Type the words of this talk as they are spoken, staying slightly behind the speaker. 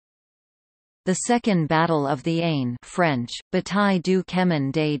The Second Battle of the Aisne French, Bataille du Chemin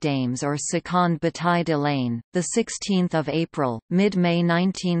des Dames or Seconde Bataille de l'Aisne, 16 April, mid-May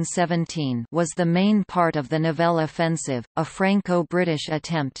 1917 was the main part of the Nivelle offensive, a Franco-British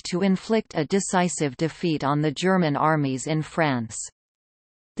attempt to inflict a decisive defeat on the German armies in France.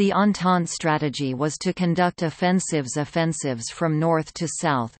 The Entente strategy was to conduct offensives from north to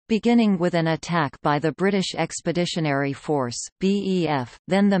south, beginning with an attack by the British Expeditionary Force (BEF),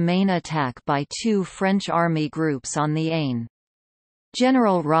 then the main attack by two French army groups on the Aisne.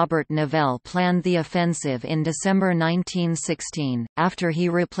 General Robert Nivelle planned the offensive in December 1916, after he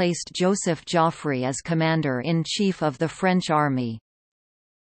replaced Joseph Joffre as commander-in-chief of the French army.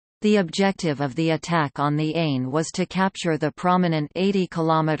 The objective of the attack on the Aisne was to capture the prominent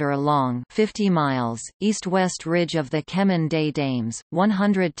 80-kilometre-long (50 miles) east-west ridge of the Chemin des Dames,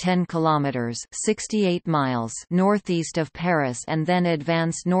 110 kilometres (68 miles) northeast of Paris, and then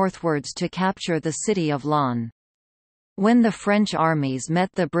advance northwards to capture the city of Laon. When the French armies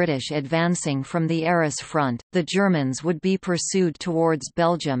met the British advancing from the Arras front, the Germans would be pursued towards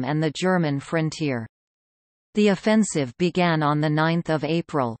Belgium and the German frontier. The offensive began on 9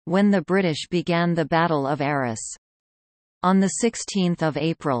 April, when the British began the Battle of Arras. On 16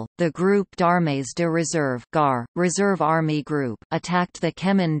 April, the Groupe d'Armées de Réserve Reserve Army Group attacked the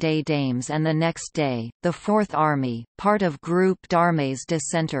Chemin des Dames, and the next day, the Fourth Army, part of Groupe d'Armées de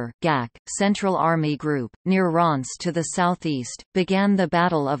Centre Central Army Group, near Reims to the southeast, began the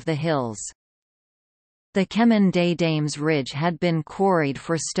Battle of the Hills. The Chemin des Dames ridge had been quarried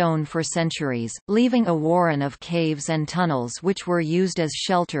for stone for centuries, leaving a warren of caves and tunnels which were used as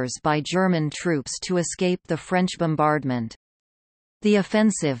shelters by German troops to escape the French bombardment. The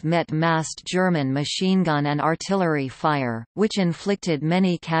offensive met massed German machine gun and artillery fire, which inflicted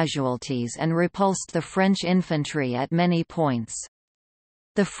many casualties and repulsed the French infantry at many points.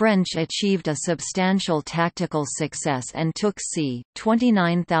 The French achieved a substantial tactical success and took c.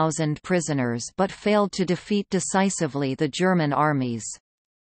 29,000 prisoners, but failed to defeat decisively the German armies.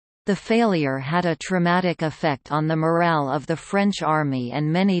 The failure had a traumatic effect on the morale of the French army, and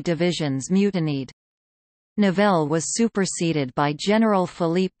many divisions mutinied. Nivelle was superseded by General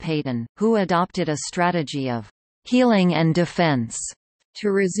Philippe Pétain, who adopted a strategy of healing and defense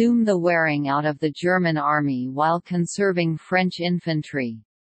to resume the wearing out of the German army while conserving French infantry.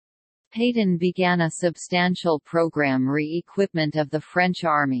 Pétain began a substantial program re-equipment of the French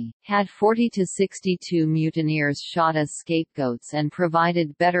army, had 40 to 62 mutineers shot as scapegoats, and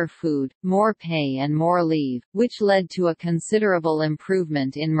provided better food, more pay and more leave, which led to a considerable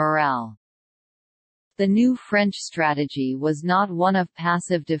improvement in morale. The new French strategy was not one of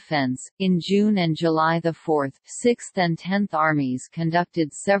passive defense. In June and July, the 4th, 6th, and 10th Armies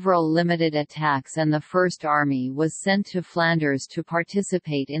conducted several limited attacks, and the 1st Army was sent to Flanders to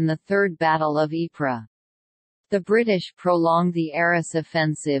participate in the Third Battle of Ypres. The British prolonged the Arras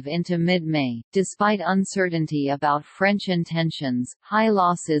offensive into mid-May, despite uncertainty about French intentions, high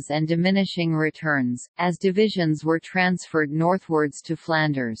losses and diminishing returns, as divisions were transferred northwards to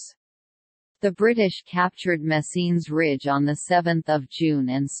Flanders. The British captured Messines Ridge on 7 June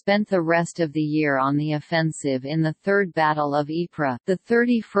and spent the rest of the year on the offensive in the Third Battle of Ypres,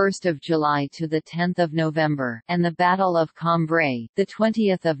 31 July to 10 November, and the Battle of Cambrai,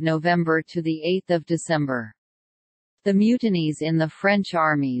 20 November to 8 December. The mutinies in the French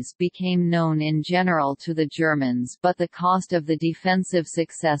armies became known in general to the Germans, but the cost of the defensive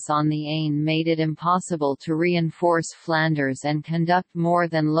success on the Aisne made it impossible to reinforce Flanders and conduct more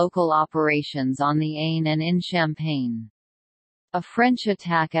than local operations on the Aisne and in Champagne. A French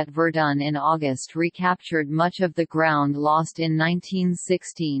attack at Verdun in August recaptured much of the ground lost in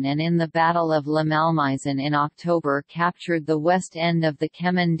 1916, and in the Battle of La Malmaison in October captured the west end of the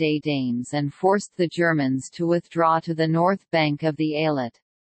Chemin des Dames and forced the Germans to withdraw to the north bank of the Ailette.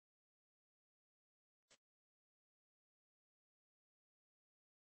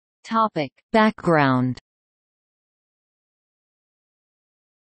 Background.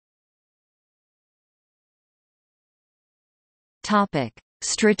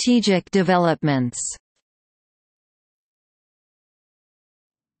 Strategic developments.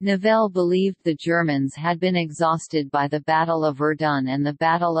 Nivelle believed the Germans had been exhausted by the Battle of Verdun and the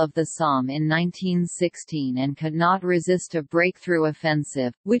Battle of the Somme in 1916 and could not resist a breakthrough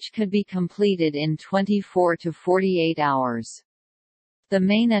offensive, which could be completed in 24 to 48 hours. The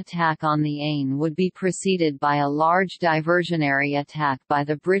main attack on the Aisne would be preceded by a large diversionary attack by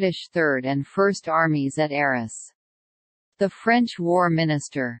the British Third and First Armies at Arras. The French War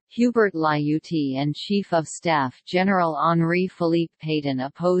Minister, Hubert Lyautey, and Chief of Staff General Henri-Philippe Pétain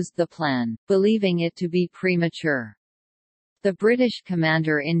opposed the plan, believing it to be premature. The British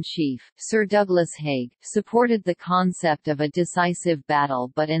Commander-in-Chief, Sir Douglas Haig, supported the concept of a decisive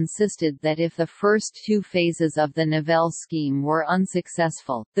battle but insisted that if the first two phases of the Nivelle scheme were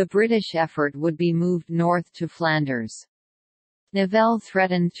unsuccessful, the British effort would be moved north to Flanders. Nivelle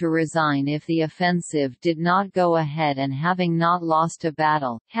threatened to resign if the offensive did not go ahead and, having not lost a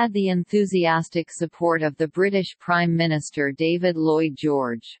battle, had the enthusiastic support of the British Prime Minister David Lloyd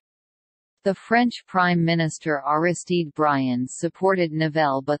George. The French Prime Minister Aristide Briand supported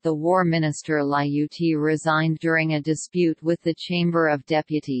Nivelle, but the War Minister Lyautey resigned during a dispute with the Chamber of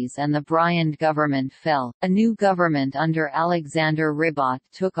Deputies and the Briand government fell. A new government under Alexander Ribot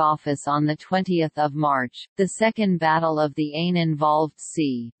took office on 20 March. The Second Battle of the Aisne involved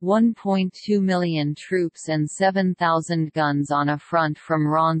c. 1.2 million troops and 7,000 guns on a front from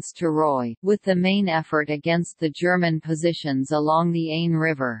Reims to Roye, with the main effort against the German positions along the Aisne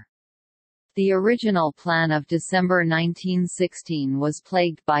River. The original plan of December 1916 was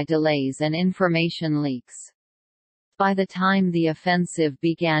plagued by delays and information leaks. By the time the offensive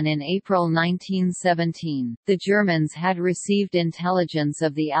began in April 1917, the Germans had received intelligence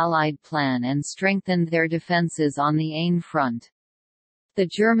of the Allied plan and strengthened their defences on the Aisne front. The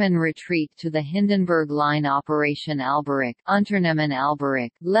German retreat to the Hindenburg Line Operation Alberich,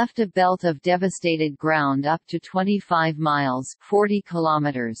 Alberich left a belt of devastated ground up to 25 miles 40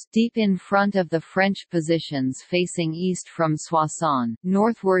 kilometers deep in front of the French positions facing east from Soissons,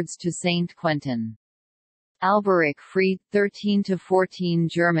 northwards to Saint-Quentin. Alberich freed 13 to 14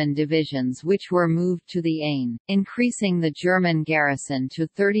 German divisions which were moved to the Aisne, increasing the German garrison to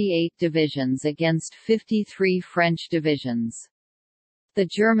 38 divisions against 53 French divisions. The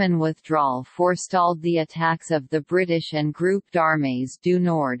German withdrawal forestalled the attacks of the British and Groupe d'Armées du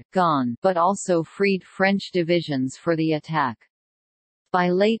Nord, Gaunt, but also freed French divisions for the attack. By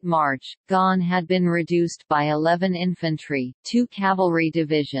late March, Gaunt had been reduced by 11 infantry, 2 cavalry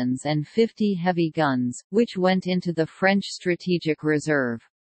divisions and 50 heavy guns, which went into the French strategic reserve.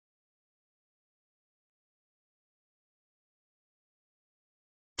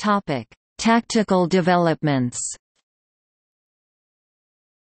 Tactical developments.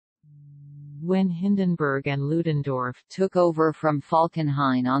 When Hindenburg and Ludendorff took over from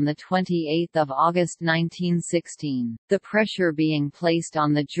Falkenhayn on 28 August 1916, the pressure being placed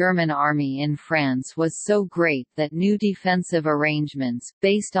on the German army in France was so great that new defensive arrangements,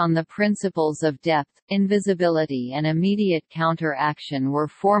 based on the principles of depth, invisibility and immediate counter-action were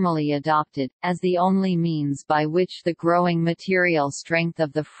formally adopted, as the only means by which the growing material strength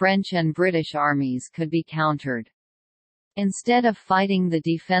of the French and British armies could be countered. Instead of fighting the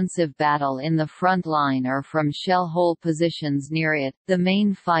defensive battle in the front line or from shell hole positions near it, the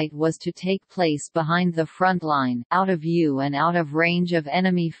main fight was to take place behind the front line, out of view and out of range of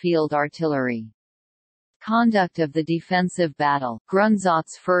enemy field artillery. Conduct of the defensive battle,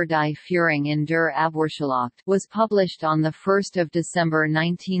 Grundsatz für die Führung in der Abwehrschlacht, was published on 1 December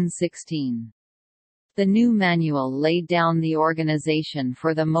 1916. The new manual laid down the organization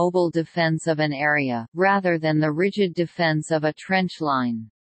for the mobile defense of an area, rather than the rigid defense of a trench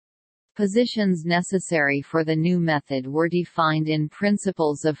line. Positions necessary for the new method were defined in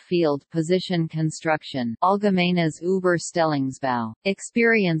Principles of Field Position Construction, Allgemeines Überstellungsbau,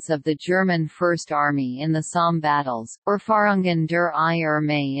 Experience of the German First Army in the Somme battles, Erfahrungen der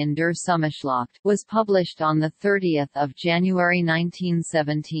Armee in der Sommerschlacht, was published on 30 January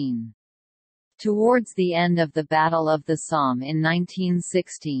 1917. Towards the end of the Battle of the Somme in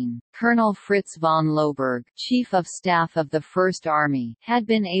 1916, Colonel Fritz von Lohberg, Chief of Staff of the First Army, had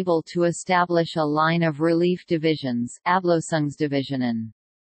been able to establish a line of relief divisions, Ablösungsdivisionen.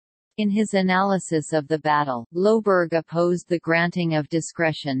 In his analysis of the battle, Lohberg opposed the granting of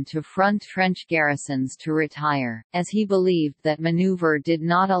discretion to front trench garrisons to retire, as he believed that maneuver did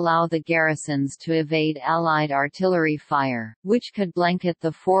not allow the garrisons to evade Allied artillery fire, which could blanket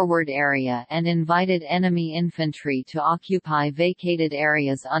the forward area and invited enemy infantry to occupy vacated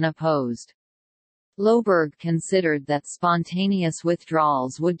areas unopposed. Lohberg considered that spontaneous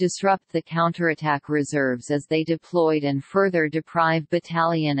withdrawals would disrupt the counterattack reserves as they deployed and further deprive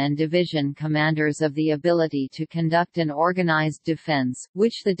battalion and division commanders of the ability to conduct an organized defense,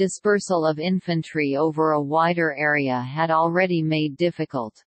 which the dispersal of infantry over a wider area had already made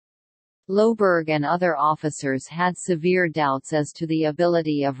difficult. Lohberg and other officers had severe doubts as to the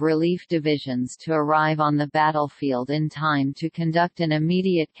ability of relief divisions to arrive on the battlefield in time to conduct an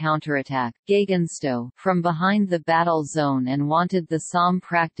immediate counterattack from behind the battle zone, and wanted the Somme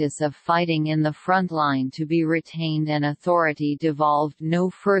practice of fighting in the front line to be retained and authority devolved no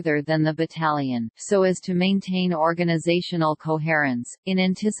further than the battalion, so as to maintain organizational coherence, in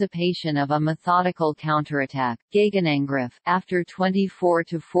anticipation of a methodical counterattack Gegenangriff, after 24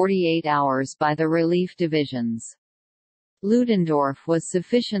 to 48 hours by the relief divisions. Ludendorff was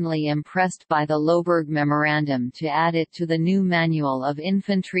sufficiently impressed by the Lohberg memorandum to add it to the new Manual of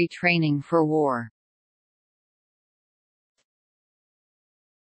Infantry Training for War.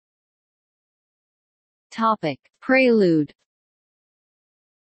 Prelude.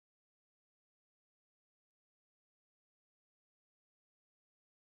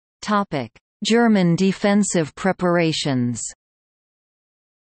 German defensive preparations.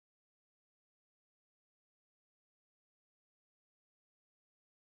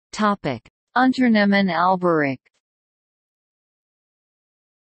 Unternehmen Alberich.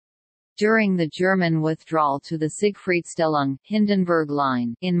 During the German withdrawal to the Siegfriedstellung Hindenburg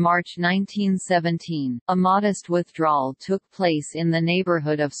Line in March 1917, a modest withdrawal took place in the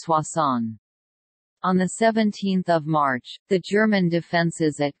neighborhood of Soissons. On 17 March, the German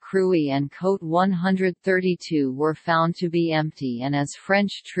defences at Crouy and Côte 132 were found to be empty, and as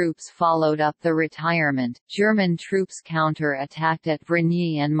French troops followed up the retirement, German troops counter-attacked at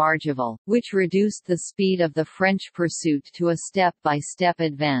Brigny and Margiville, which reduced the speed of the French pursuit to a step-by-step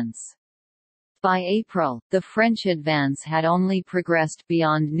advance. By April, the French advance had only progressed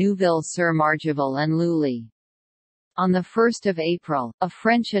beyond Neuville-sur-Margiville and Lully. On 1 April, a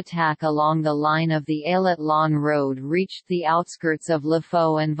French attack along the line of the Ailette-Laon road reached the outskirts of Le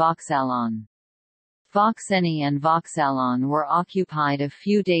Faux and Vauxhallon. Vauxeny and Vauxhallon were occupied a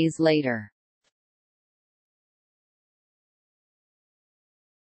few days later.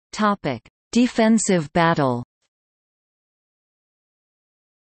 Defensive battle.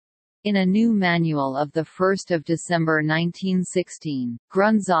 In a new manual of 1 December 1916,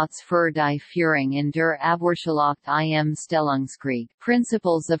 Grundsatz für die Führung in der Abwehrschlacht im Stellungskrieg,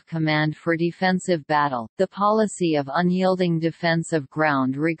 Principles of Command for Defensive Battle, the policy of unyielding defense of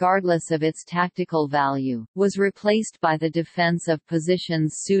ground regardless of its tactical value, was replaced by the defense of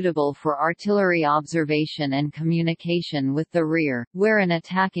positions suitable for artillery observation and communication with the rear, where an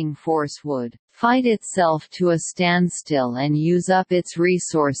attacking force would fight itself to a standstill and use up its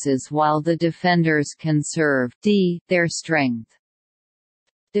resources while the defenders conserve their strength.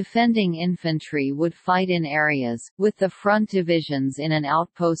 Defending infantry would fight in areas, with the front divisions in an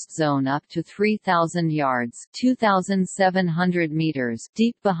outpost zone up to 3,000 yards 2,700 meters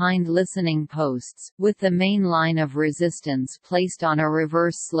deep behind listening posts, with the main line of resistance placed on a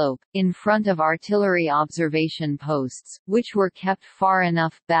reverse slope, in front of artillery observation posts, which were kept far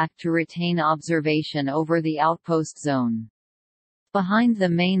enough back to retain observation over the outpost zone. Behind the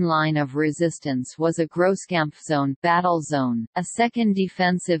main line of resistance was a Grosskampfzone battle zone, a second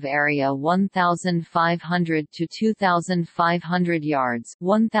defensive area 1,500 to 2,500 yards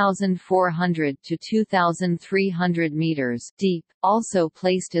 1,400 to 2,300 meters deep, also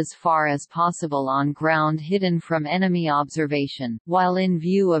placed as far as possible on ground hidden from enemy observation, while in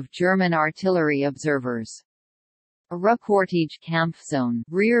view of German artillery observers. A Rückortige Kampfzone,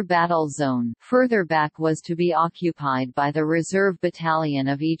 rear battle zone, further back was to be occupied by the reserve battalion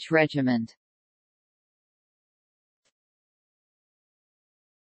of each regiment.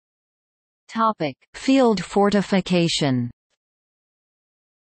 Topic: Field fortification.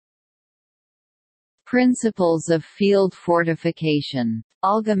 Principles of Field Fortification.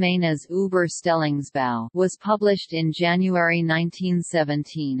 Allgemeines Überstellungsbau was published in January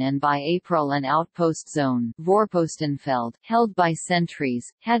 1917, and by April an outpost zone Vorpostenfeld, held by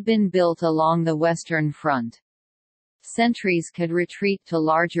sentries, had been built along the Western Front. Sentries could retreat to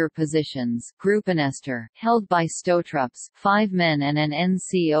larger positions Gruppenester, held by Stotrupps, 5 men and an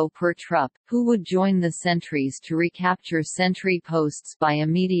NCO per trupp, who would join the sentries to recapture sentry posts by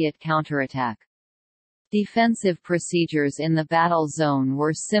immediate counterattack. Defensive procedures in the battle zone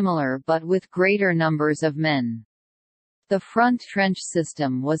were similar but with greater numbers of men. The front trench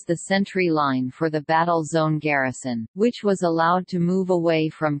system was the sentry line for the battle zone garrison, which was allowed to move away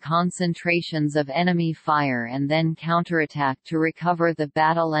from concentrations of enemy fire and then counterattack to recover the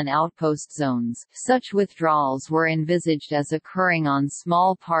battle and outpost zones. Such withdrawals were envisaged as occurring on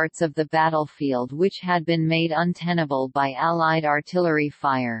small parts of the battlefield which had been made untenable by Allied artillery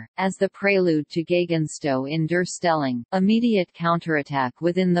fire, as the prelude to Gegenstoß in der Stellung, immediate counterattack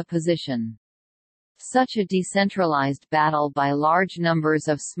within the position. Such a decentralized battle by large numbers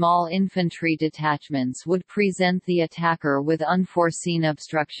of small infantry detachments would present the attacker with unforeseen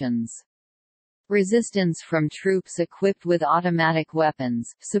obstructions. Resistance from troops equipped with automatic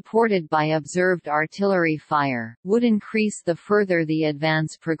weapons, supported by observed artillery fire, would increase the further the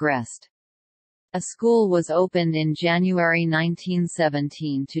advance progressed. A school was opened in January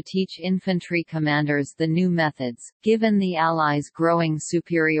 1917 to teach infantry commanders the new methods. Given the Allies' growing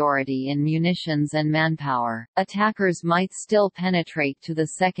superiority in munitions and manpower, attackers might still penetrate to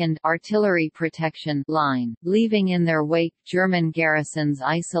the 2nd Artillery Protection Line, leaving in their wake German garrisons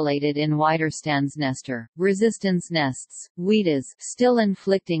isolated in Widerstandsnester, resistance nests, Wiedes, still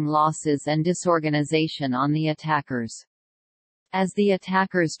inflicting losses and disorganization on the attackers. As the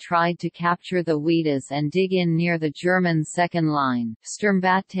attackers tried to capture the Wiedes and dig in near the German second line,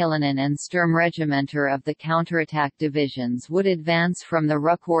 Sturmbataillionen and Sturmregimenter of the counterattack divisions would advance from the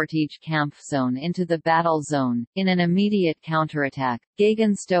Rückortige Kampfzone into the battle zone, in an immediate counterattack,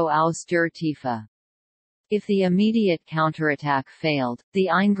 Gegenstoß aus der Tiefe. If the immediate counterattack failed, the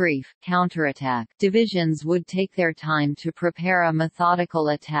Eingriff counterattack divisions would take their time to prepare a methodical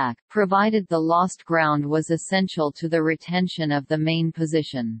attack, provided the lost ground was essential to the retention of the main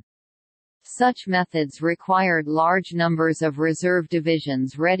position. Such methods required large numbers of reserve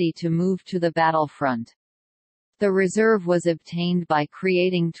divisions ready to move to the battlefront. The reserve was obtained by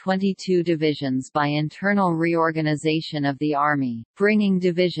creating 22 divisions by internal reorganization of the army, bringing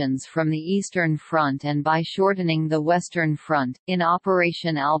divisions from the Eastern Front and by shortening the Western Front, in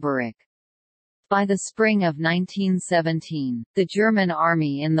Operation Alberich. By the spring of 1917, the German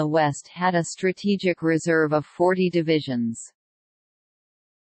army in the West had a strategic reserve of 40 divisions.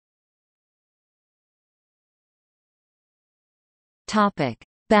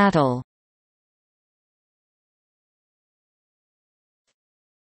 Battle.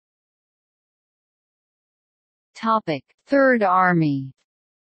 Third Army.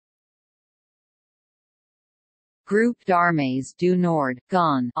 Groupe d'Armées du Nord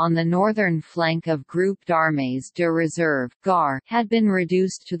 (GON) on the northern flank of Groupe d'Armées de Réserve (GAR) had been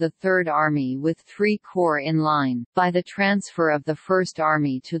reduced to the Third Army with 3 corps in line, by the transfer of the First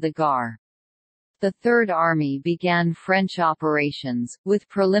Army to the GAR. The Third Army began French operations, with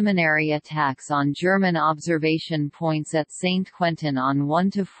preliminary attacks on German observation points at Saint-Quentin on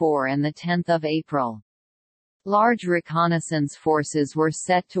 1–4 and 10 April. Large reconnaissance forces were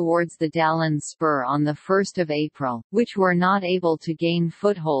set towards the Dallon Spur on 1 April, which were not able to gain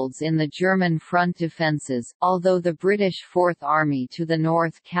footholds in the German front defences, although the British Fourth Army to the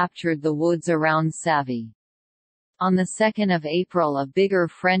north captured the woods around Savy. On 2 April a bigger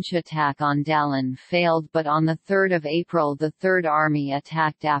French attack on Dallon failed, but on 3 April the Third Army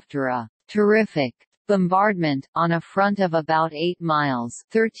attacked after a «terrific» bombardment, on a front of about 8 miles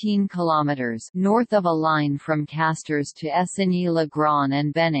 13 kilometers north of a line from Castres to Essigny-le-Grand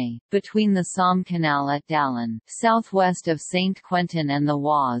and Benay, between the Somme Canal at Dallon, southwest of Saint-Quentin and the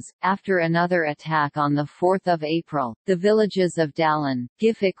Oise. After another attack on 4 April, the villages of Dallon,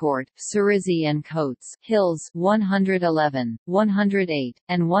 Gifficourt, Cerisy and Coates Hills 111, 108,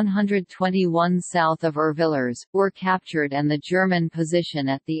 and 121 south of Ervillers, were captured and the German position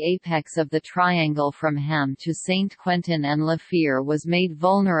at the apex of the triangle from Ham to Saint-Quentin and La Fère was made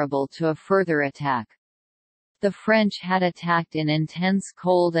vulnerable to a further attack. The French had attacked in intense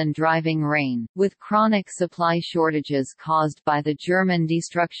cold and driving rain, with chronic supply shortages caused by the German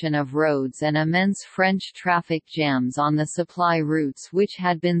destruction of roads and immense French traffic jams on the supply routes which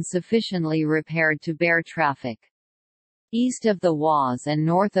had been sufficiently repaired to bear traffic. East of the Oise and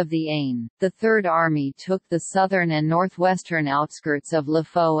north of the Aisne, the Third Army took the southern and northwestern outskirts of Le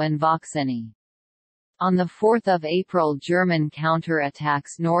Faux and Vauxeny. On 4 April German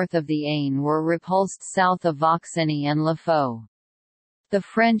counter-attacks north of the Aisne were repulsed south of Vauxeny and Le Faux. The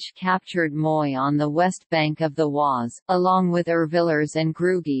French captured Moy on the west bank of the Oise, along with Ervillers and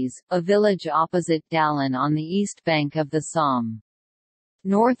Grugies, a village opposite Dallon on the east bank of the Somme.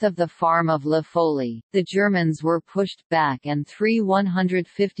 North of the farm of La Folie, the Germans were pushed back and 3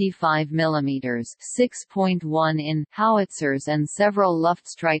 155 mm (6.1 in) howitzers and several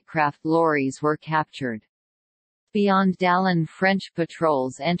Luftstreitkraft lorries were captured. Beyond Dallon, French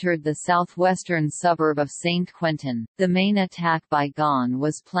patrols entered the southwestern suburb of Saint-Quentin. The main attack by GON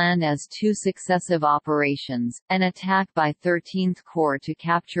was planned as 2 successive operations, an attack by 13th Corps to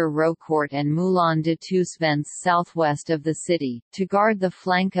capture Rocourt and Moulin de Tousvents southwest of the city, to guard the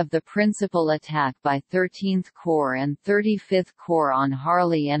flank of the principal attack by 13th Corps and 35th Corps on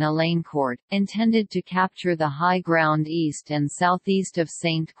Harly and Elaincourt, intended to capture the high ground east and southeast of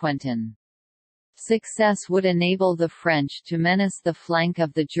Saint-Quentin. Success would enable the French to menace the flank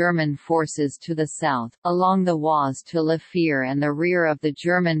of the German forces to the south, along the Oise to La Fère and the rear of the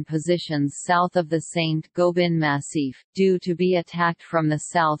German positions south of the Saint-Gobain Massif, due to be attacked from the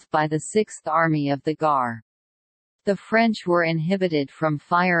south by the 6th Army of the Gard. The French were inhibited from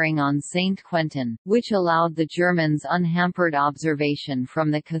firing on Saint-Quentin, which allowed the Germans unhampered observation from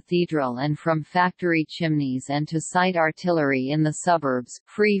the cathedral and from factory chimneys and to sight artillery in the suburbs,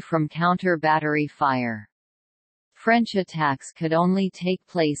 free from counter-battery fire. French attacks could only take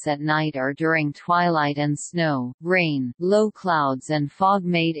place at night or during twilight, and snow, rain, low clouds and fog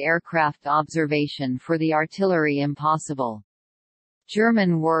made aircraft observation for the artillery impossible.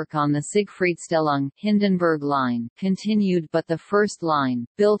 German work on the Siegfriedstellung-Hindenburg line continued, but the first line,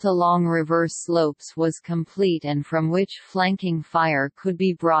 built along reverse slopes, was complete and from which flanking fire could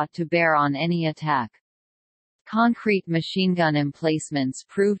be brought to bear on any attack. Concrete machine gun emplacements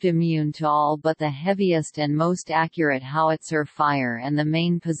proved immune to all but the heaviest and most accurate howitzer fire, and the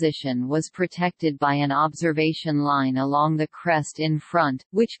main position was protected by an observation line along the crest in front,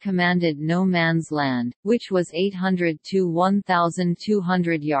 which commanded no man's land, which was 800 to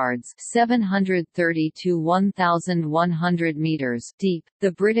 1,200 yards (730 to 1,100 meters) deep.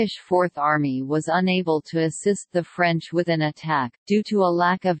 The British Fourth Army was unable to assist the French with an attack, due to a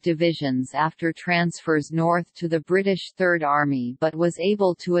lack of divisions after transfers north to the British Third Army, but was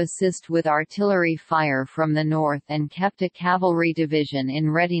able to assist with artillery fire from the north and kept a cavalry division in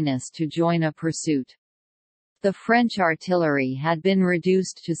readiness to join a pursuit. The French artillery had been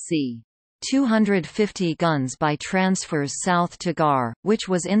reduced to c. 250 guns by transfers south to Gare, which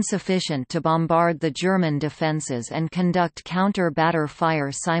was insufficient to bombard the German defences and conduct counter-batter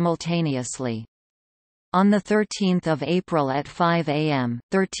fire simultaneously. On 13 April at 5 am,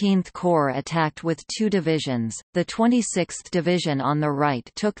 13th Corps attacked with 2 divisions. The 26th Division on the right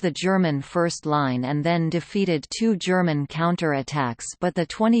took the German first line and then defeated 2 German counter-attacks, but the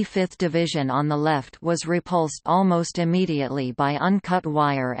 25th Division on the left was repulsed almost immediately by uncut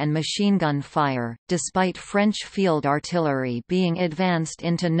wire and machine gun fire, despite French field artillery being advanced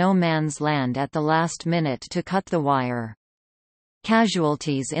into no man's land at the last minute to cut the wire.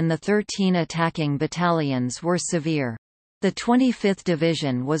 Casualties in the 13 attacking battalions were severe. The 25th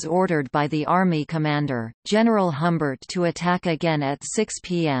Division was ordered by the Army commander, General Humbert, to attack again at 6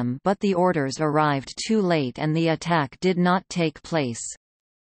 p.m., but the orders arrived too late and the attack did not take place.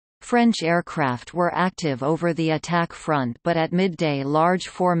 French aircraft were active over the attack front, but at midday large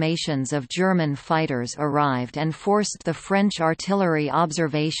formations of German fighters arrived and forced the French artillery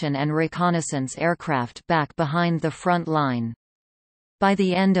observation and reconnaissance aircraft back behind the front line. By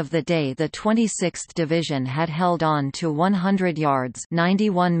the end of the day, the 26th Division had held on to 100 yards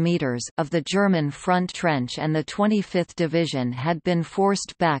 (91 meters) of the German front trench, and the 25th Division had been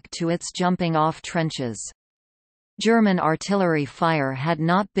forced back to its jumping-off trenches. German artillery fire had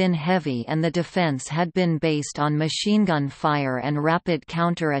not been heavy and the defense had been based on machine gun fire and rapid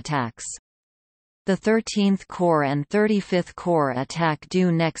counter-attacks. The 13th Corps and 35th Corps attack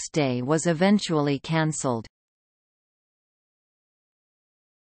due next day was eventually cancelled.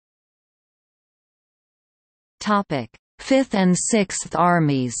 Topic: 5th and 6th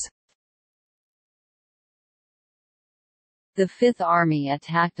Armies. The Fifth Army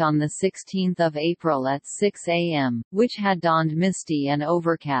attacked on 16 April at 6 am, which had dawned misty and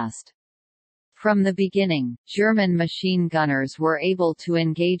overcast. From the beginning, German machine gunners were able to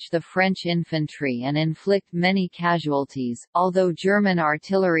engage the French infantry and inflict many casualties, although German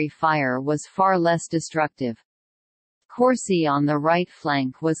artillery fire was far less destructive. Corcy on the right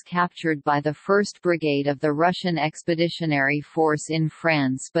flank was captured by the 1st Brigade of the Russian Expeditionary Force in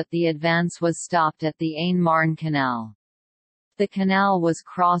France, but the advance was stopped at the Aisne-Marne Canal. The canal was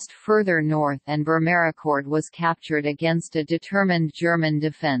crossed further north and Vermericourt was captured against a determined German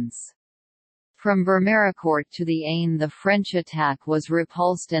defense. From Vermericourt to the Aisne the French attack was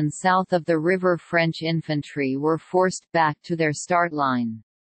repulsed, and south of the river French infantry were forced back to their start line.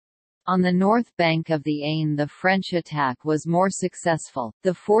 On the north bank of the Aisne the French attack was more successful.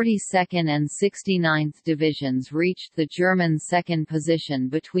 The 42nd and 69th Divisions reached the German second position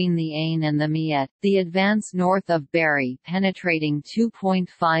between the Aisne and the Miette, the advance north of Berry penetrating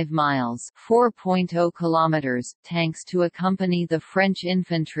 2.5 miles (4.0 kilometers). Tanks to accompany the French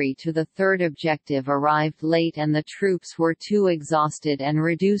infantry to the third objective arrived late and the troops were too exhausted and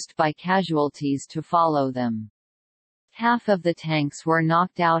reduced by casualties to follow them. Half of the tanks were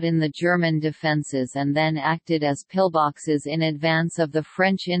knocked out in the German defences and then acted as pillboxes in advance of the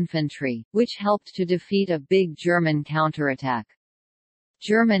French infantry, which helped to defeat a big German counterattack.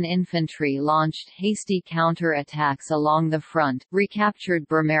 German infantry launched hasty counter-attacks along the front, recaptured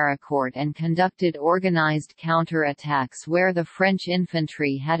Bermericourt and conducted organized counter-attacks where the French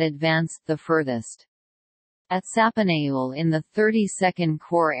infantry had advanced the furthest. At Sapanaoul in the 32nd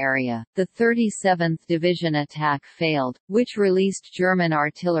Corps area, the 37th Division attack failed, which released German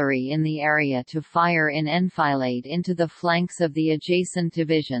artillery in the area to fire in enfilade into the flanks of the adjacent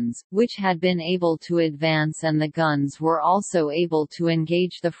divisions, which had been able to advance, and the guns were also able to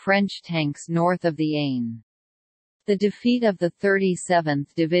engage the French tanks north of the Aisne. The defeat of the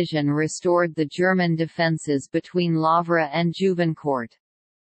 37th Division restored the German defences between Lavre and Juvincourt.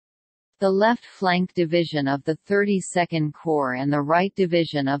 The left flank division of the 32nd Corps and the right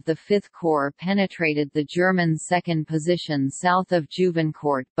division of the 5th Corps penetrated the German second position south of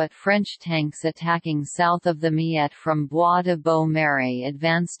Juvincourt, but French tanks attacking south of the Miette from Bois de Beaumarais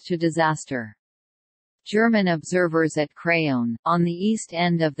advanced to disaster. German observers at Craonne, on the east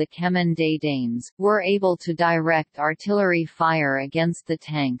end of the Chemin des Dames, were able to direct artillery fire against the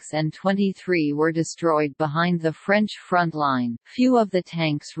tanks, and 23 were destroyed behind the French front line. Few of the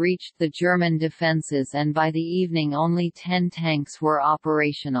tanks reached the German defences, and by the evening only 10 tanks were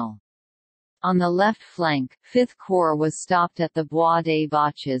operational. On the left flank, 5th Corps was stopped at the Bois des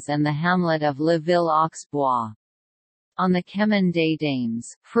Baches and the hamlet of Le Ville-aux-Bois. On the Chemin des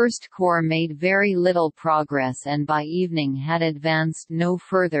Dames, 1st Corps made very little progress and by evening had advanced no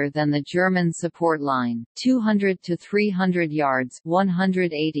further than the German support line, 200 to 300 yards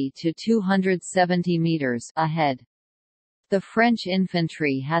 (180 to 270 meters) ahead. The French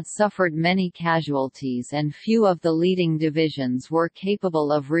infantry had suffered many casualties and few of the leading divisions were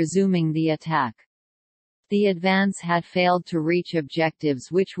capable of resuming the attack. The advance had failed to reach objectives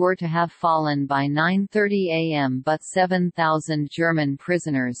which were to have fallen by 9:30 am, but 7,000 German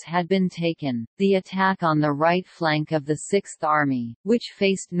prisoners had been taken. The attack on the right flank of the 6th Army, which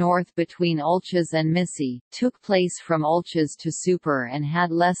faced north between Olches and Missy, took place from Olches to Super and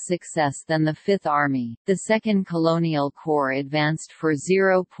had less success than the 5th Army. The 2nd Colonial Corps advanced for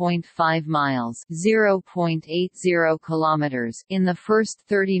 0.5 miles (0.80 kilometers) in the first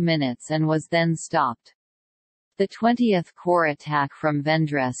 30 minutes and was then stopped. The 20th Corps attack from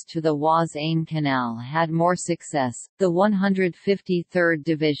Vendresse to the Oise-Aisne Canal had more success. The 153rd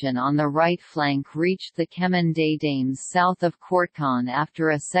Division on the right flank reached the Chemin des Dames south of Courtcon after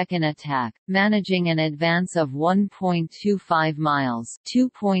a second attack, managing an advance of 1.25 miles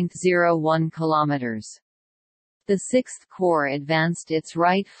 (2.01 kilometers). The 6th Corps advanced its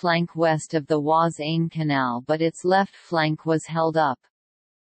right flank west of the Oise-Aisne Canal, but its left flank was held up.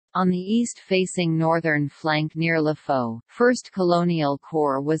 On the east-facing northern flank near Le Faux, 1st Colonial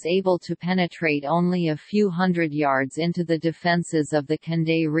Corps was able to penetrate only a few hundred yards into the defences of the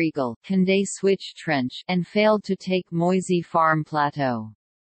Condé-Regal Switch Trench and failed to take Moisy Farm Plateau.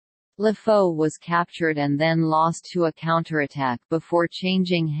 Le Faux was captured and then lost to a counterattack before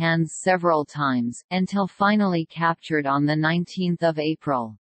changing hands several times, until finally captured on 19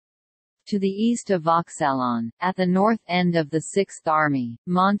 April. To the east of Vauxhallon, at the north end of the 6th Army,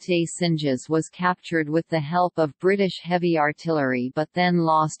 Mont-des-Singes was captured with the help of British heavy artillery but then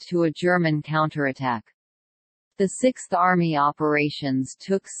lost to a German counterattack. The 6th Army operations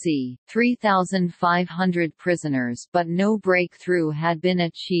took c. 3,500 prisoners, but no breakthrough had been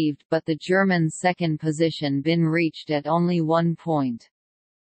achieved, but the German second position been reached at only 1 point.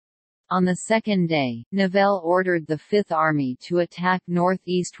 On the second day, Nivelle ordered the 5th Army to attack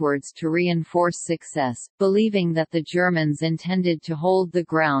northeastwards to reinforce success, believing that the Germans intended to hold the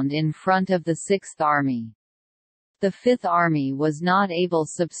ground in front of the 6th Army. The 5th Army was not able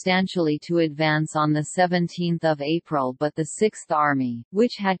substantially to advance on 17 April, but the 6th Army,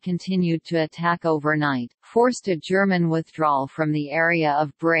 which had continued to attack overnight, forced a German withdrawal from the area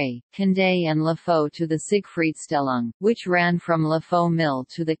of Bray, Condé and Le Faux to the Siegfriedstellung, which ran from Le Faux Mill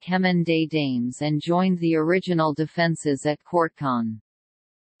to the Chemin des Dames and joined the original defences at Courtcon.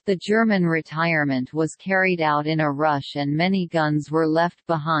 The German retirement was carried out in a rush and many guns were left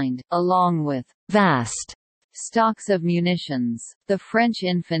behind, along with vast stocks of munitions. The French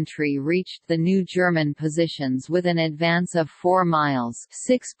infantry reached the new German positions with an advance of 4 miles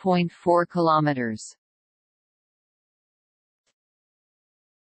 (6.4 kilometers).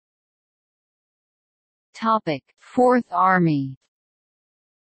 Topic: 4th Army.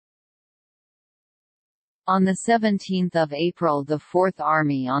 On 17 April the 4th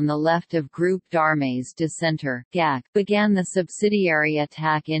Army on the left of Groupe d'Armées de Centre (GAC) began the subsidiary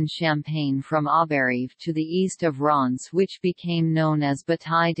attack in Champagne from Alberich to the east of Reims, which became known as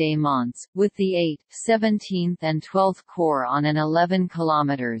Bataille des Monts, with the 8th, 17th and 12th Corps on an 11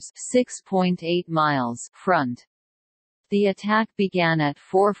 km (6.8 miles) front. The attack began at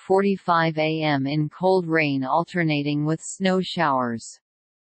 4:45 am in cold rain alternating with snow showers.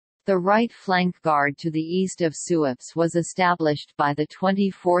 The right flank guard to the east of Suippes was established by the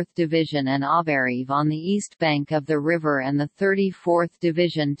 24th Division and Alberich on the east bank of the river, and the 34th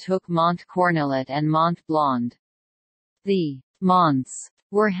Division took Mont Cornelet and Mont Blanc. The Monts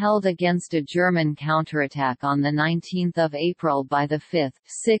were held against a German counterattack on 19 April by the 5th,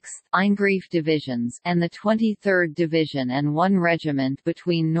 6th, Eingriff divisions, and the 23rd Division and one regiment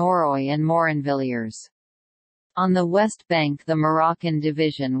between Norroy and Morinvilliers. On the west bank the Moroccan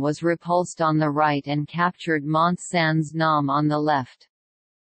division was repulsed on the right and captured Mont Sans-Nom on the left.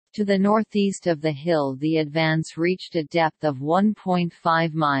 To the northeast of the hill the advance reached a depth of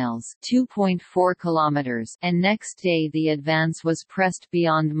 1.5 miles (2.4 kilometers), and next day the advance was pressed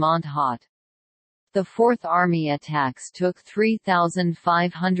beyond Mont Haut. The Fourth Army attacks took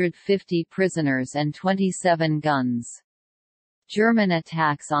 3,550 prisoners and 27 guns. German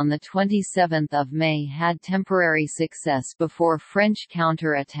attacks on 27 May had temporary success before French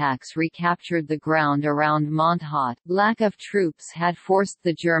counter-attacks recaptured the ground around Mont Haut. Lack of troops had forced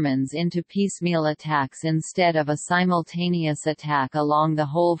the Germans into piecemeal attacks instead of a simultaneous attack along the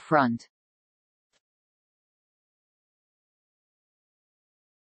whole front.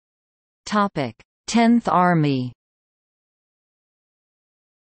 Topic: 10th Army.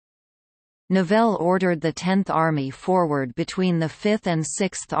 Nivelle ordered the 10th Army forward between the 5th and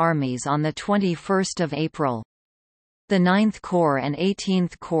 6th Armies on 21 April. The 9th Corps and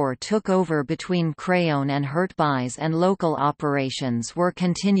 18th Corps took over between Craonne and Hurtbise, and local operations were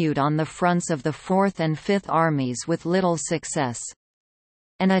continued on the fronts of the 4th and 5th Armies with little success.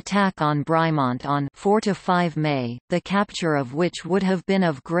 An attack on Brymont on 4–5 May, the capture of which would have been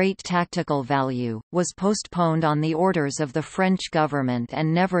of great tactical value, was postponed on the orders of the French government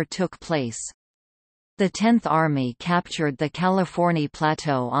and never took place. The 10th Army captured the Californie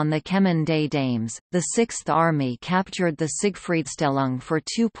Plateau on the Chemin des Dames, the 6th Army captured the Siegfriedstellung for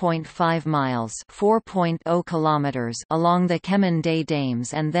 2.5 miles (4.0 kilometers) along the Chemin des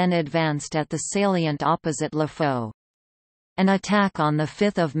Dames and then advanced at the salient opposite Le Faux. An attack on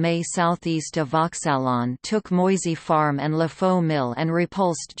 5 May southeast of Vauxhallon took Moisy Farm and Le Faux Mill and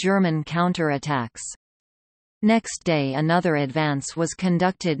repulsed German counter-attacks. Next day another advance was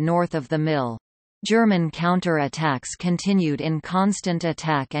conducted north of the mill. German counter-attacks continued in constant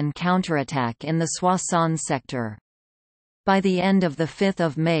attack and counterattack in the Soissons sector. By the end of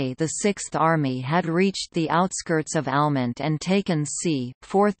 5 May the 6th Army had reached the outskirts of Almont and taken c.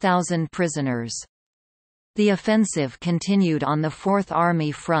 4,000 prisoners. The offensive continued on the 4th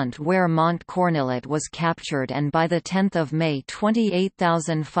Army front where Mont Cornelet was captured, and by 10 May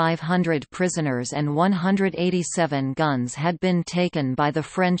 28,500 prisoners and 187 guns had been taken by the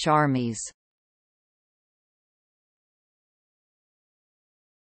French armies.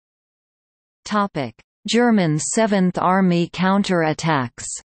 German 7th Army counterattacks.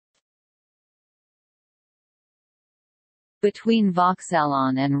 Between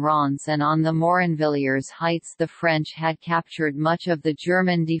Vauxhallon and Reims and on the Morinvilliers heights the French had captured much of the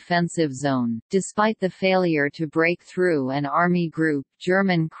German defensive zone. Despite the failure to break through an army group,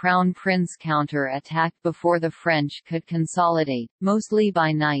 German Crown Prince counter-attacked before the French could consolidate, mostly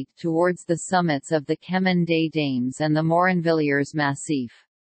by night, towards the summits of the Chemin des Dames and the Morinvilliers Massif.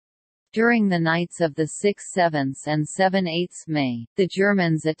 During the nights of 6/7 and 7/8 May, the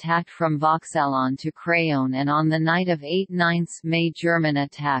Germans attacked from Vauxhallon to Craonne, and on the night of 8/9 May German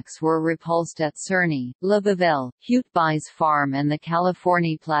attacks were repulsed at Cerny, Le Bavelle, Hutbise Farm and the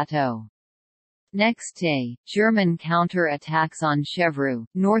Californie Plateau. Next day, German counter-attacks on Chevroux,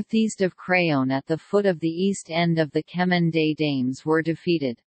 northeast of Craonne at the foot of the east end of the Chemin des Dames were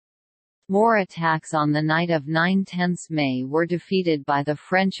defeated. More attacks on the night of 9/10 May were defeated by the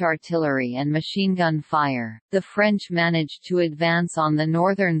French artillery and machine gun fire. The French managed to advance on the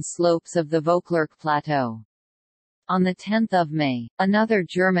northern slopes of the Vauclerc Plateau. On 10 May, another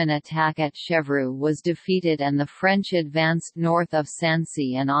German attack at Chevroux was defeated and the French advanced north of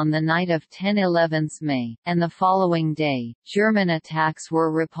Sancy, and on the night of 10/11 May, and the following day, German attacks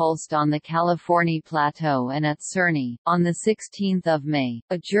were repulsed on the Californie Plateau and at Cerny. On 16 May,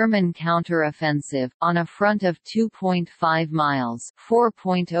 a German counter-offensive, on a front of 2.5 miles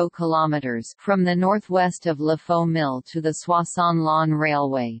 (4.0 kilometers) from the northwest of Le Faux Mill to the Soissons-Laon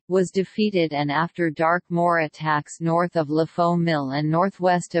Railway, was defeated, and after dark more attacks north of Le Faux Mill and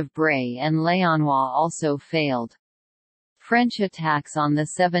northwest of Bray and Léonnois also failed. French attacks on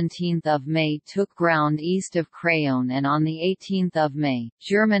 17 May took ground east of Craonne, and on 18 May,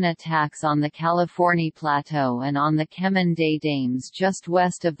 German attacks on the Californie Plateau and on the Chemin des Dames just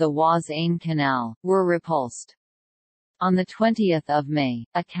west of the Oise-Aisne Canal, were repulsed. On 20 May,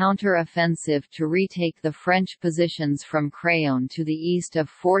 a counter-offensive to retake the French positions from Craonne to the east of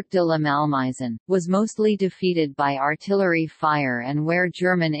Fort de la Malmaison, was mostly defeated by artillery fire, and where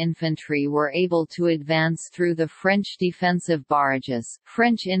German infantry were able to advance through the French defensive barrages,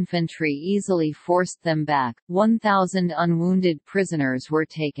 French infantry easily forced them back. 1,000 unwounded prisoners were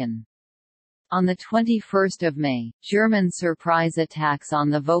taken. On 21 May, German surprise attacks on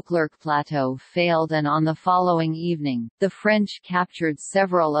the Vauclerc Plateau failed, and on the following evening, the French captured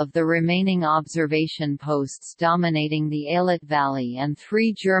several of the remaining observation posts dominating the Ailette Valley and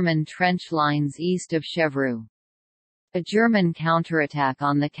 3 German trench lines east of Chevroux. A German counterattack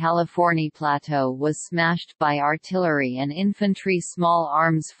on the California Plateau was smashed by artillery and infantry small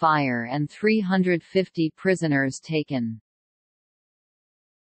arms fire, and 350 prisoners taken.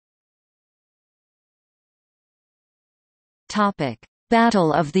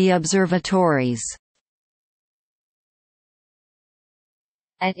 Battle of the Observatories.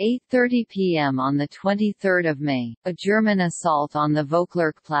 At 8:30 p.m. on 23 May, a German assault on the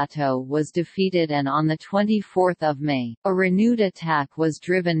Vauclerc Plateau was defeated, and on 24 May, a renewed attack was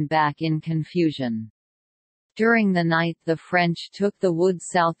driven back in confusion. During the night, the French took the wood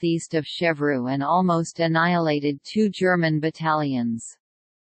southeast of Chevroux and almost annihilated 2 German battalions.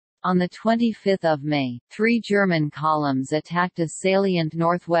 On 25 May, 3 German columns attacked a salient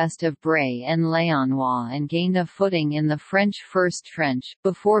northwest of Bray-en-Léonnois and gained a footing in the French First Trench,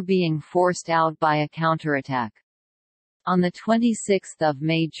 before being forced out by a counterattack. On 26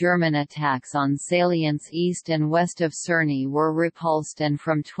 May, German attacks on salients east and west of Cerny were repulsed, and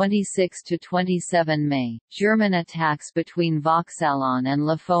from 26 to 27 May, German attacks between Vauxhallon and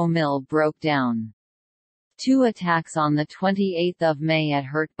La Faux Mill broke down. 2 attacks on 28 May at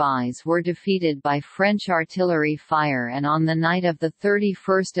Hurtbise were defeated by French artillery fire, and on the night of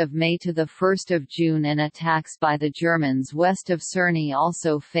 31 May to 1 June an attacks by the Germans west of Cerny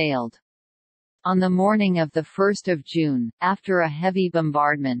also failed. On the morning of 1 June, after a heavy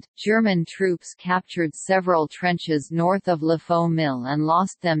bombardment, German troops captured several trenches north of La Faux Mill and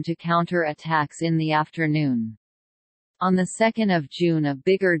lost them to counter-attacks in the afternoon. On 2 June a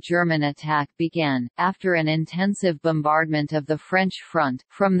bigger German attack began, after an intensive bombardment of the French front,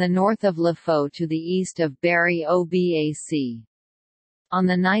 from the north of La Faux to the east of Berry-au-Bac. On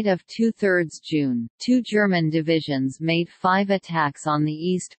the night of 2/3 June, 2 German divisions made 5 attacks on the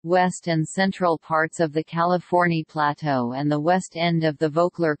east, west and central parts of the California Plateau and the west end of the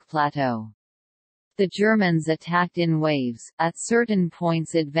Vauclerc Plateau. The Germans attacked in waves, at certain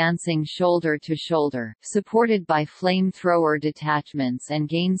points advancing shoulder to shoulder, supported by flamethrower detachments, and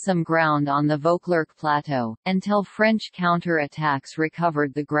gained some ground on the Vauclerc Plateau, until French counter-attacks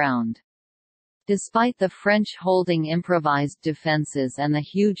recovered the ground. Despite the French holding improvised defences and the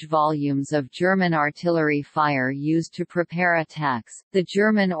huge volumes of German artillery fire used to prepare attacks, the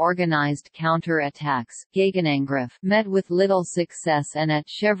German organised counter-attacks met with little success, and at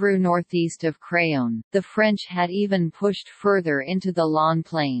Chevroux northeast of Craonne, the French had even pushed further into the Laon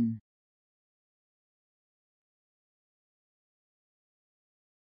plain.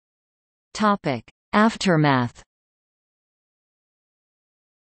 Aftermath.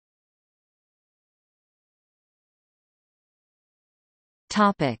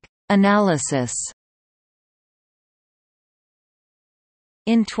 Analysis.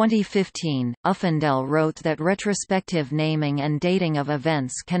 In 2015, Uffindell wrote that retrospective naming and dating of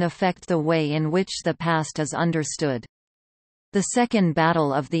events can affect the way in which the past is understood. The Second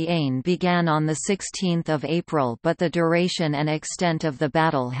Battle of the Aisne began on 16 April, but the duration and extent of the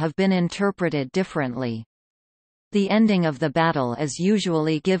battle have been interpreted differently. The ending of the battle is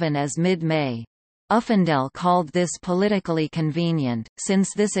usually given as mid-May. Uffindell called this politically convenient,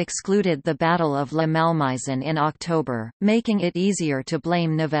 since this excluded the Battle of La Malmaison in October, making it easier to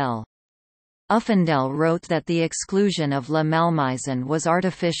blame Nivelle. Uffindell wrote that the exclusion of La Malmaison was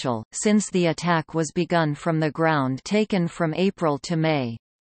artificial, since the attack was begun from the ground taken from April to May.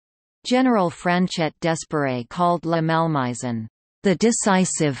 General Franchet Desperay called La Malmaison, "the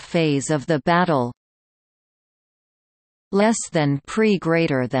decisive phase of the battle, less than pre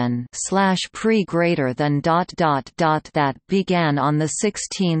greater than pre greater than that began on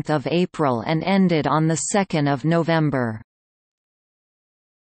 16 April and ended on 2 November.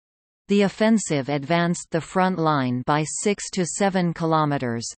 The offensive advanced the front line by 6 to 7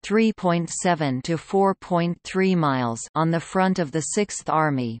 kilometers (3.7 to 4.3 miles) on the front of the 6th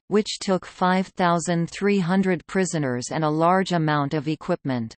Army, which took 5,300 prisoners and a large amount of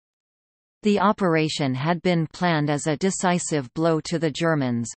equipment. The operation had been planned as a decisive blow to the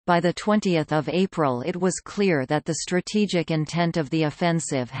Germans. By the 20th of April it was clear that the strategic intent of the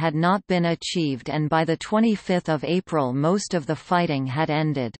offensive had not been achieved, and by the 25th of April most of the fighting had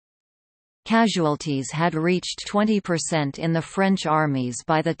ended. Casualties had reached 20% in the French armies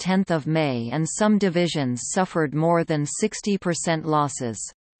by the 10th of May, and some divisions suffered more than 60% losses.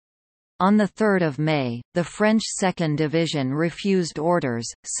 On 3 May, the French 2nd Division refused orders.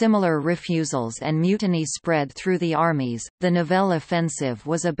 Similar refusals and mutiny spread through the armies. The Nivelle offensive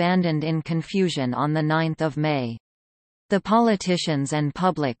was abandoned in confusion on 9 May. The politicians and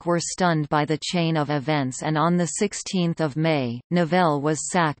public were stunned by the chain of events, and on 16 May, Nivelle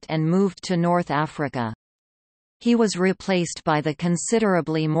was sacked and moved to North Africa. He was replaced by the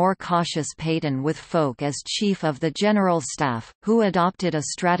considerably more cautious Pétain with Foch as chief of the General Staff, who adopted a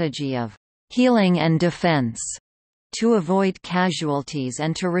strategy of «healing and defense» to avoid casualties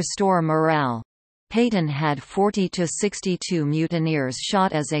and to restore morale. Pétain had 40 to 62 mutineers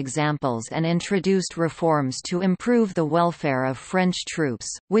shot as examples and introduced reforms to improve the welfare of French troops,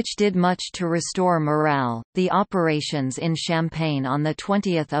 which did much to restore morale. The operations in Champagne on the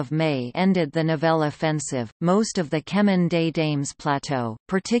 20th of May ended the Nivelle offensive. Most of the Chemin des Dames plateau,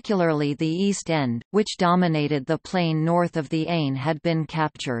 particularly the east end, which dominated the plain north of the Aisne, had been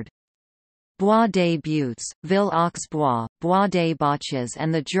captured. Bois des Buttes, Ville aux Bois, Bois des Boches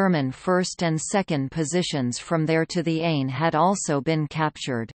and the German 1st and 2nd positions from there to the Aisne had also been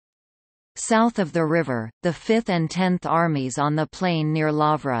captured. South of the river, the 5th and 10th armies on the plain near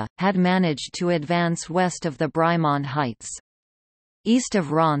Lavre, had managed to advance west of the Brimont Heights. East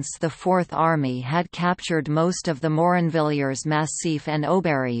of Reims the 4th Army had captured most of the Morinvilliers Massif and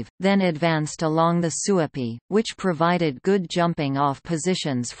Observatories, then advanced along the Suippes, which provided good jumping-off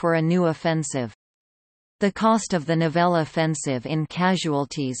positions for a new offensive. The cost of the Nivelle offensive in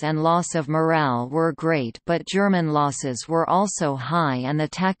casualties and loss of morale were great, but German losses were also high, and the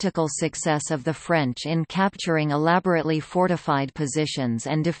tactical success of the French in capturing elaborately fortified positions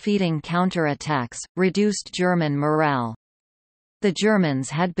and defeating counter-attacks reduced German morale. The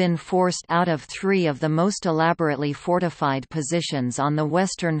Germans had been forced out of 3 of the most elaborately fortified positions on the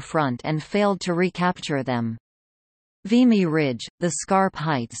Western Front and failed to recapture them. Vimy Ridge, the Scarpe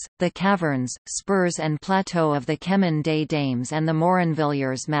Heights, the caverns, spurs and plateau of the Chemin des Dames and the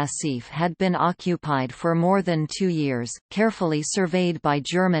Morinvilliers Massif had been occupied for more than 2 years, carefully surveyed by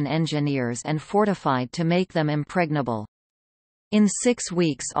German engineers and fortified to make them impregnable. In 6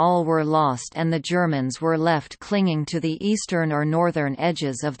 weeks all were lost, and the Germans were left clinging to the eastern or northern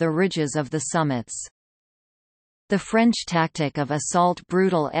edges of the ridges of the summits. The French tactic of assault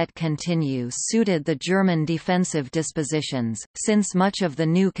brutal et continu suited the German defensive dispositions, since much of the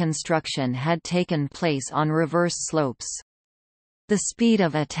new construction had taken place on reverse slopes. The speed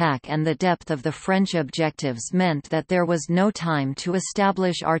of attack and the depth of the French objectives meant that there was no time to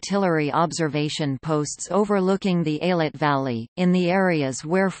establish artillery observation posts overlooking the Ailette Valley, in the areas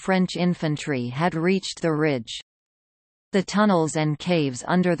where French infantry had reached the ridge. The tunnels and caves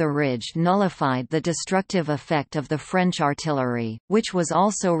under the ridge nullified the destructive effect of the French artillery, which was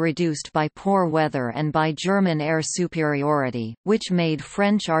also reduced by poor weather and by German air superiority, which made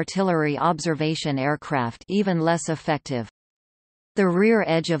French artillery observation aircraft even less effective. The rear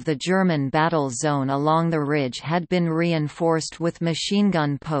edge of the German battle zone along the ridge had been reinforced with machine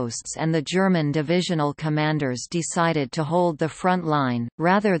gun posts, and the German divisional commanders decided to hold the front line,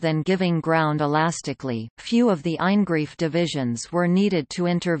 rather than giving ground elastically. Few of the Eingriff divisions were needed to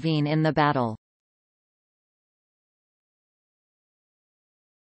intervene in the battle.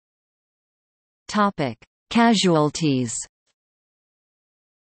 Casualties.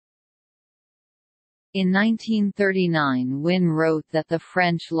 In 1939, Wynne wrote that the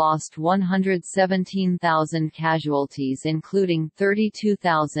French lost 117,000 casualties, including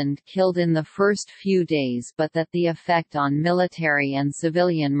 32,000 killed in the first few days, but that the effect on military and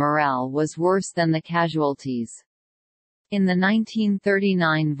civilian morale was worse than the casualties. In the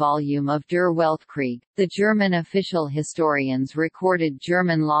 1939 volume of Der Weltkrieg, the German official historians recorded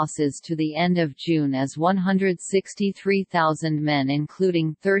German losses to the end of June as 163,000 men,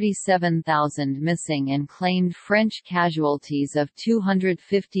 including 37,000 missing, and claimed French casualties of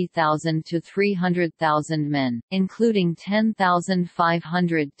 250,000 to 300,000 men, including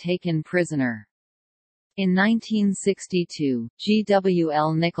 10,500 taken prisoner. In 1962, G. W.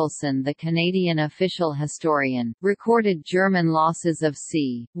 L. Nicholson, the Canadian official historian, recorded German losses of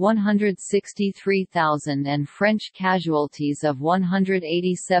c. 163,000 and French casualties of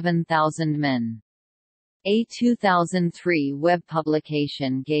 187,000 men. A 2003 web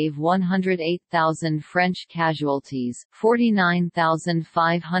publication gave 108,000 French casualties,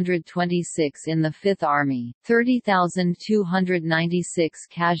 49,526 in the 5th Army, 30,296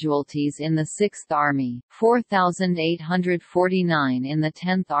 casualties in the 6th Army, 4,849 in the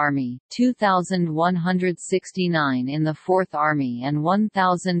 10th Army, 2,169 in the 4th Army and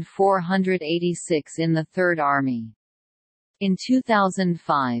 1,486 in the 3rd Army. In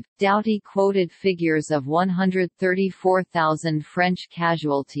 2005, Doughty quoted figures of 134,000 French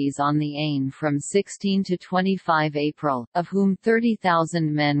casualties on the Aisne from 16 to 25 April, of whom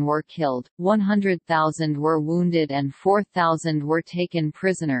 30,000 men were killed, 100,000 were wounded and 4,000 were taken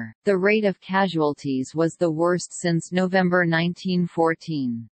prisoner. The rate of casualties was the worst since November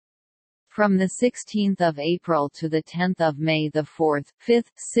 1914. From 16 April to 10 May the 4th,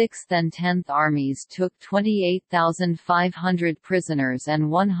 5th, 6th and 10th Armies took 28,500 prisoners and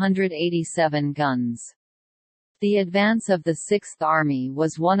 187 guns. The advance of the 6th Army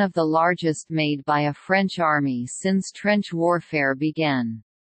was one of the largest made by a French army since trench warfare began.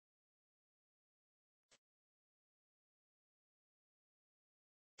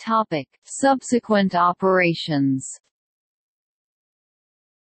 Subsequent operations.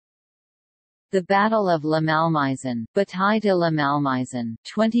 The Battle of La Malmaison, Bataille de la Malmaison,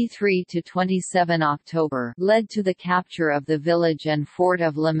 23 to 27 October, led to the capture of the village and fort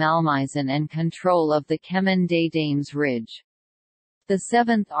of La Malmaison and control of the Chemin des Dames ridge. The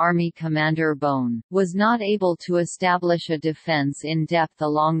 7th Army commander Beaune was not able to establish a defense in depth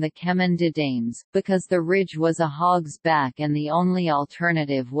along the Chemin des Dames, because the ridge was a hog's back and the only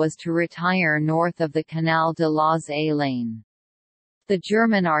alternative was to retire north of the Canal de las Aisne. The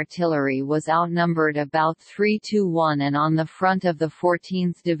German artillery was outnumbered about 3-1 and on the front of the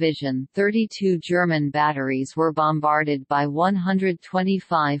 14th Division 32 German batteries were bombarded by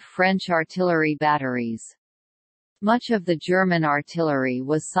 125 French artillery batteries. Much of the German artillery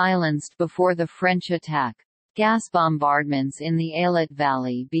was silenced before the French attack. Gas bombardments in the Ailette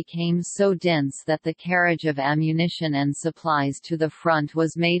Valley became so dense that the carriage of ammunition and supplies to the front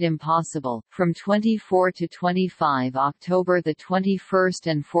was made impossible. From 24 to 25 October, the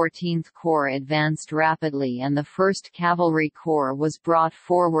 21st and 14th Corps advanced rapidly, and the 1st Cavalry Corps was brought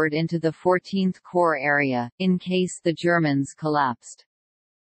forward into the 14th Corps area, in case the Germans collapsed.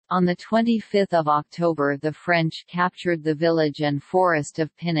 On 25 October the French captured the village and forest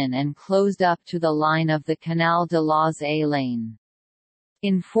of Pinon and closed up to the line of the Canal de las Aisne.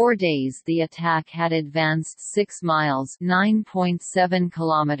 In 4 days the attack had advanced 6 miles (9.7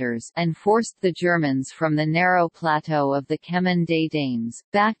 kilometers) and forced the Germans from the narrow plateau of the Chemin des Dames,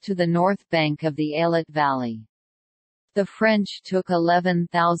 back to the north bank of the Ailette Valley. The French took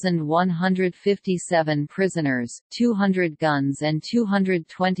 11,157 prisoners, 200 guns and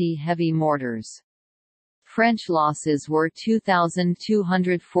 220 heavy mortars. French losses were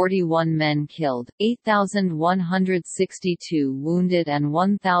 2,241 men killed, 8,162 wounded and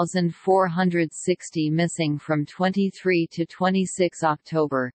 1,460 missing. From 23 to 26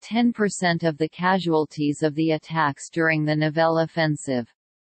 October, 10% of the casualties of the attacks during the Nivelle offensive.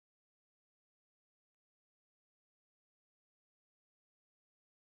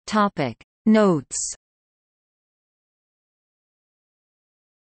 Notes.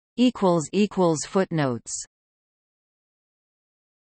 Footnotes